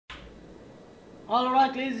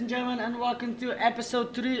Alright, ladies and gentlemen, and welcome to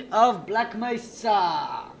episode 3 of Black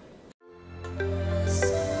Mesa.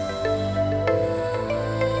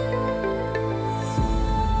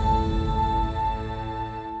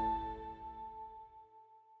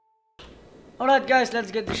 Alright guys,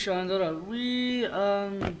 let's get this show on. Alright, we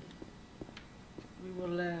were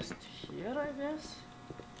last here, I guess.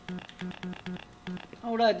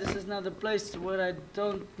 Alright, this is now the place where I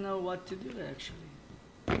don't know what to do actually.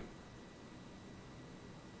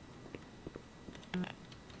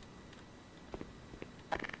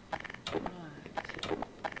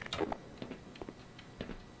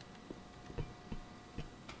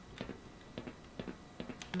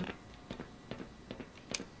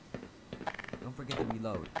 Don't forget to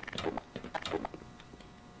reload.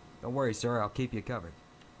 Don't worry, sir. I'll keep you covered.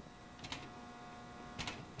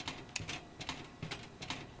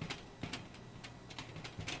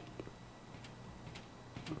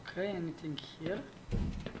 Okay, anything here?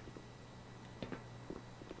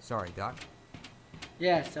 Sorry, Doc.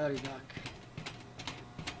 Yeah, sorry, Doc.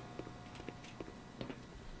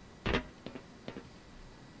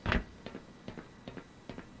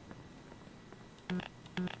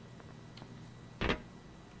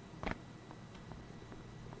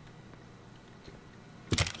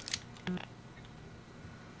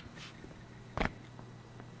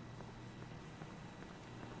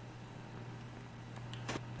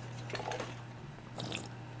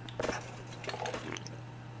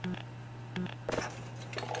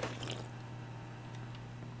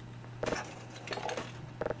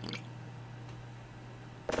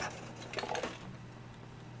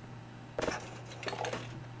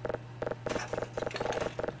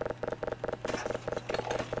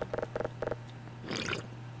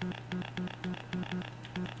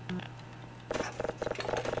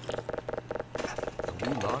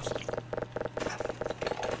 Lost?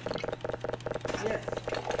 Yes.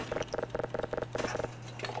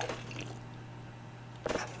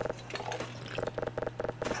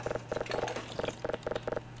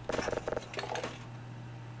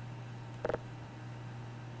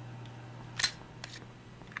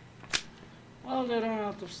 Well, they run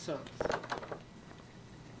out of cells.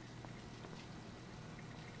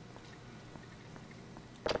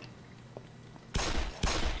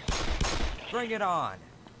 Bring it on!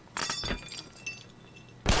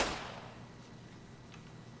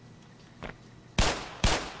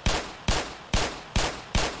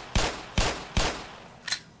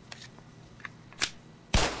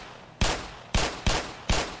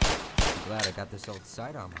 Glad I got this old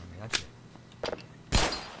sidearm on me, aren't you?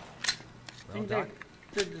 I think Doc,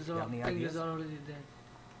 that is got any ideas? already dead.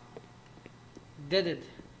 Did it?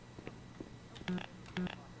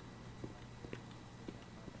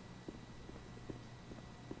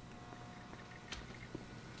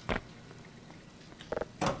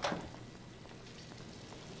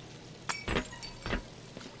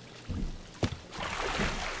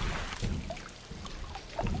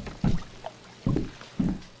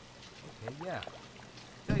 Yeah.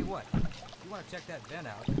 Tell you what, if you want to check that vent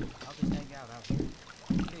out, I'll just hang out here.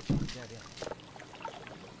 In case I'm dead end.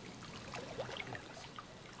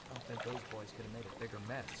 I don't think those boys could have made a bigger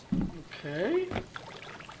mess. Okay.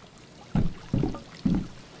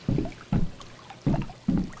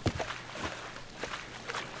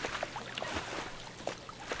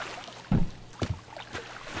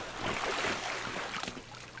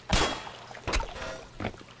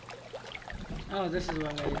 Oh, this is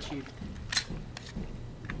what I achieved.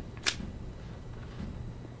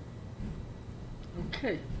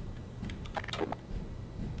 Okay.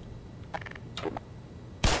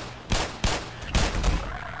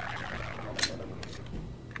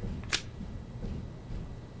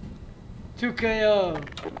 Two KO.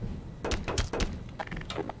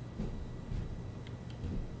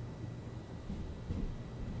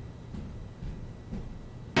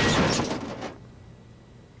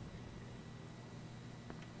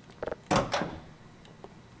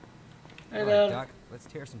 Hey All there. right, Doc, let's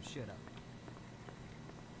tear some shit up.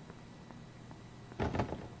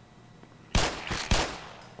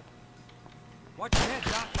 Watch your head,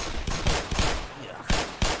 Doc. Yeah.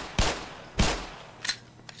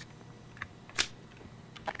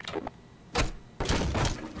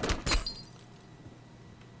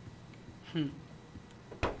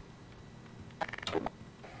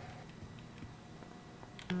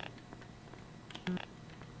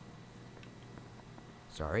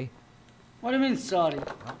 Sorry. What do you mean, sorry?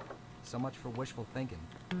 Well, so much for wishful thinking.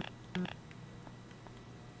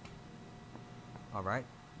 All right,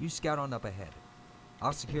 you scout on up ahead.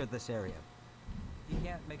 I'll secure this area. If you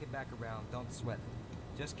can't make it back around, don't sweat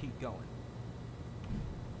it. Just keep going.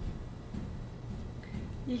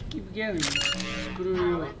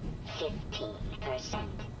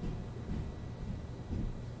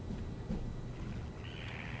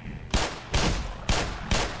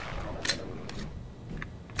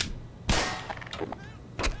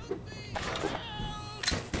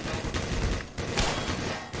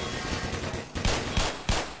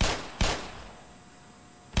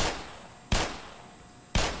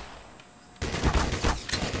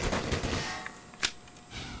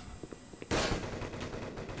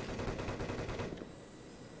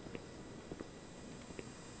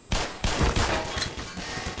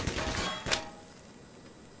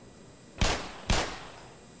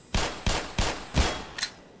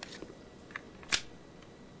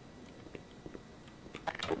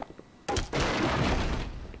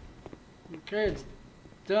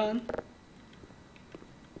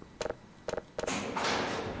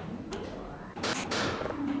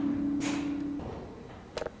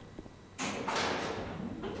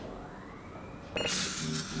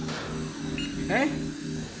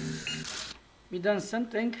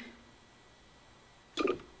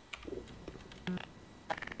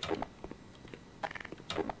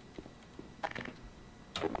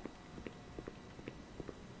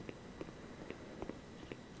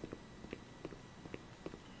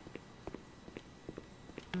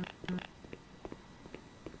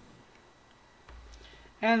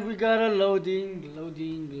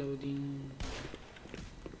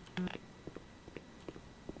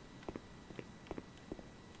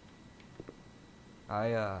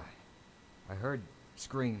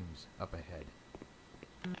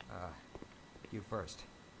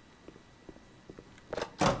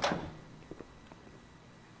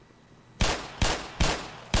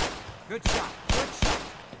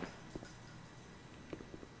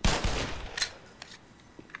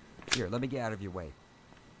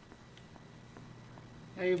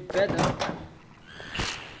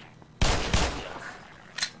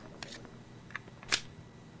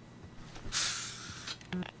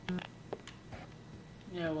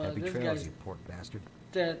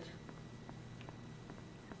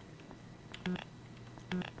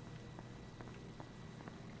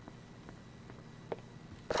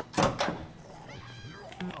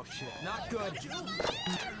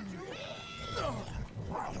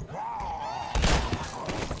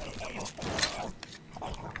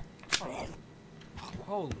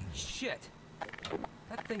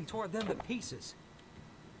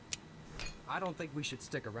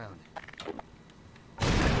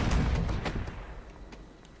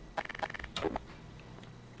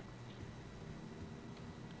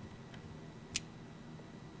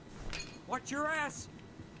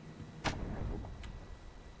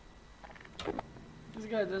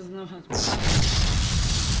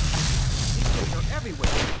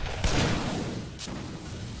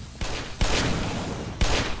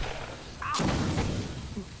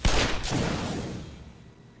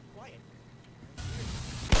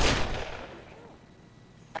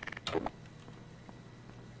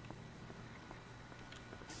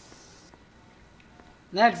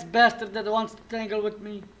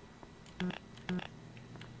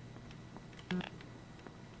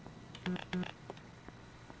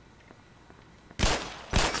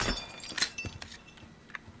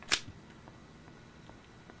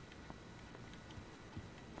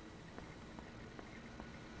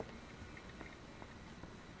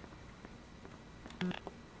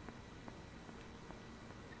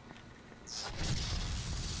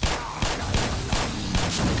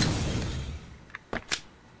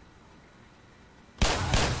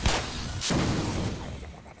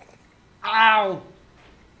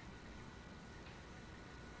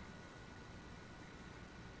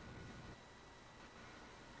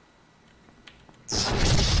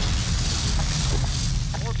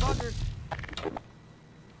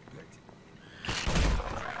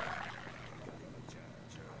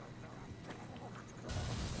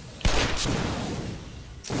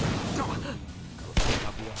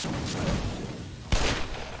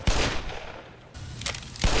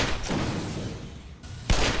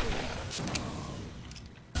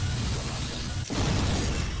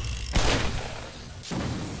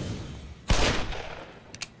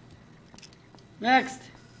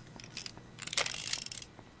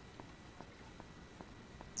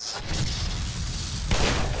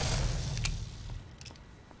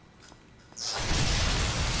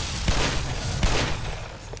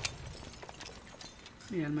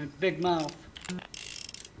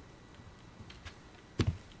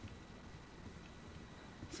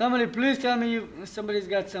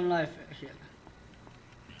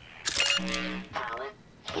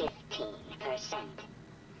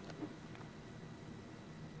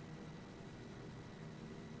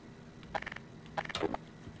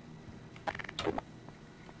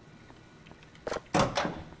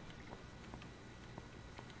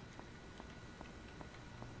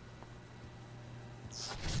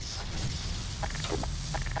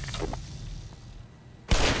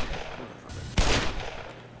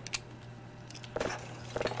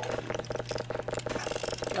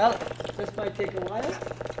 This might take a while.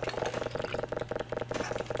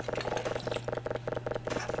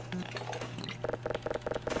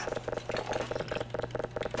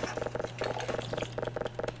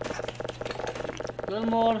 A little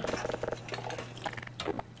more.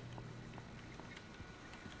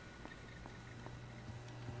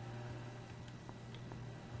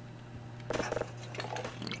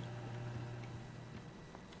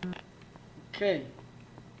 Okay.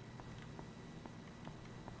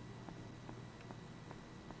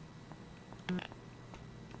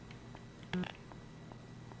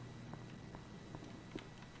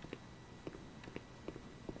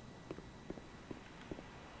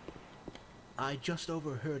 I just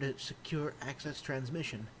overheard a secure access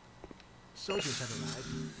transmission. Soldiers have arrived.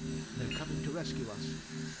 They're coming to rescue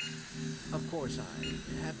us. Of course, I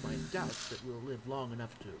have my doubts that we'll live long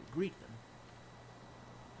enough to greet them.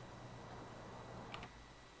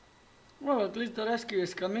 Well, at least the rescue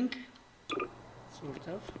is coming. Sort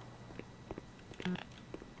of.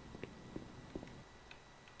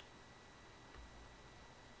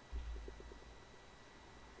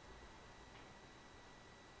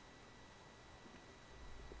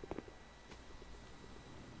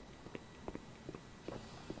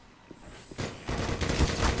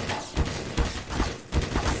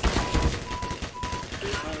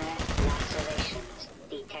 Lacerations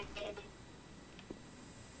detected.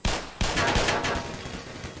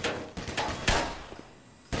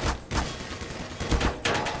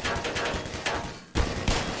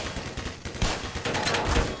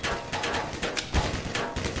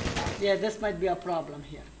 Yeah, this might be a problem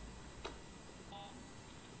here.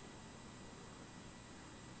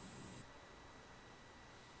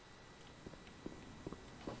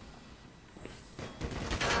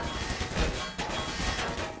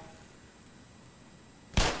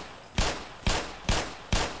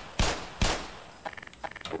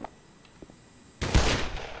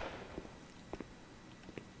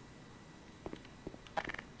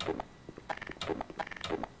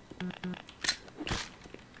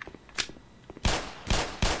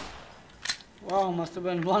 Wow, must have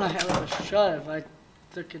been one hell of a shot if I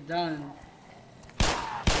took it down.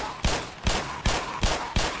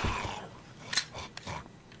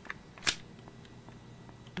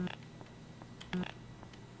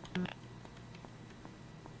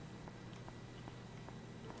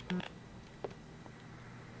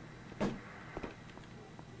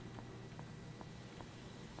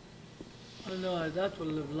 Oh no, that will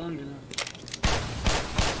live long enough.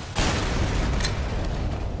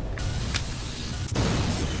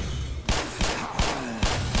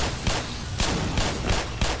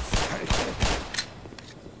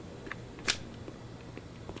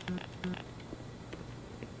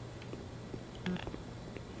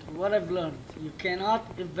 What I've learned, you cannot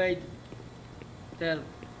evade their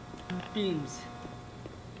beams.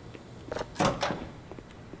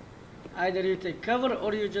 Either you take cover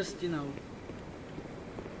or you just, you know.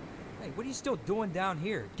 Hey, what are you still doing down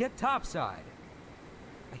here? Get topside.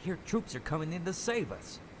 I hear troops are coming in to save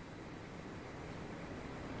us.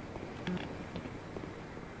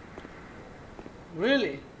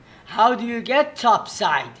 Really? How do you get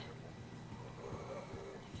topside?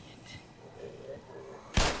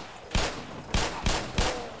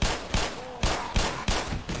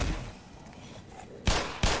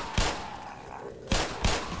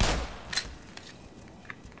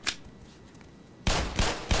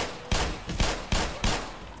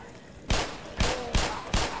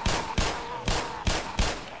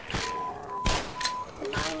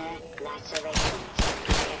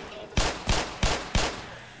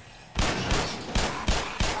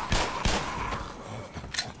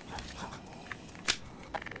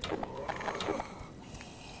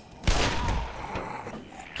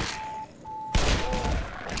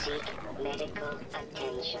 Medical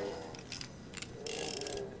attention.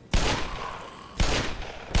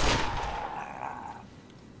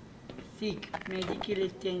 Seek medical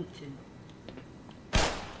attention.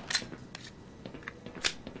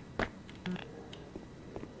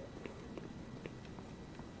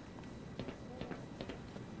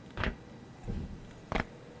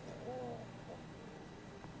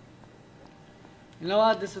 You know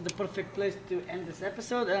what? This is the perfect place to end this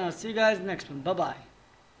episode, and I'll see you guys next one. Bye bye.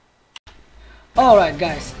 Alright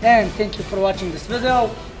guys, and thank you for watching this video.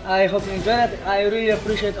 I hope you enjoyed it. I really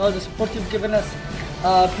appreciate all the support you've given us.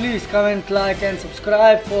 Please comment, like and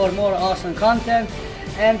subscribe for more awesome content,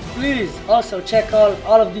 and please also check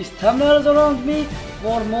all of these thumbnails around me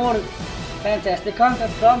for more fantastic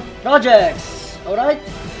content from projects. Alright,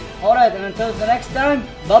 and until the next time,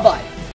 bye bye.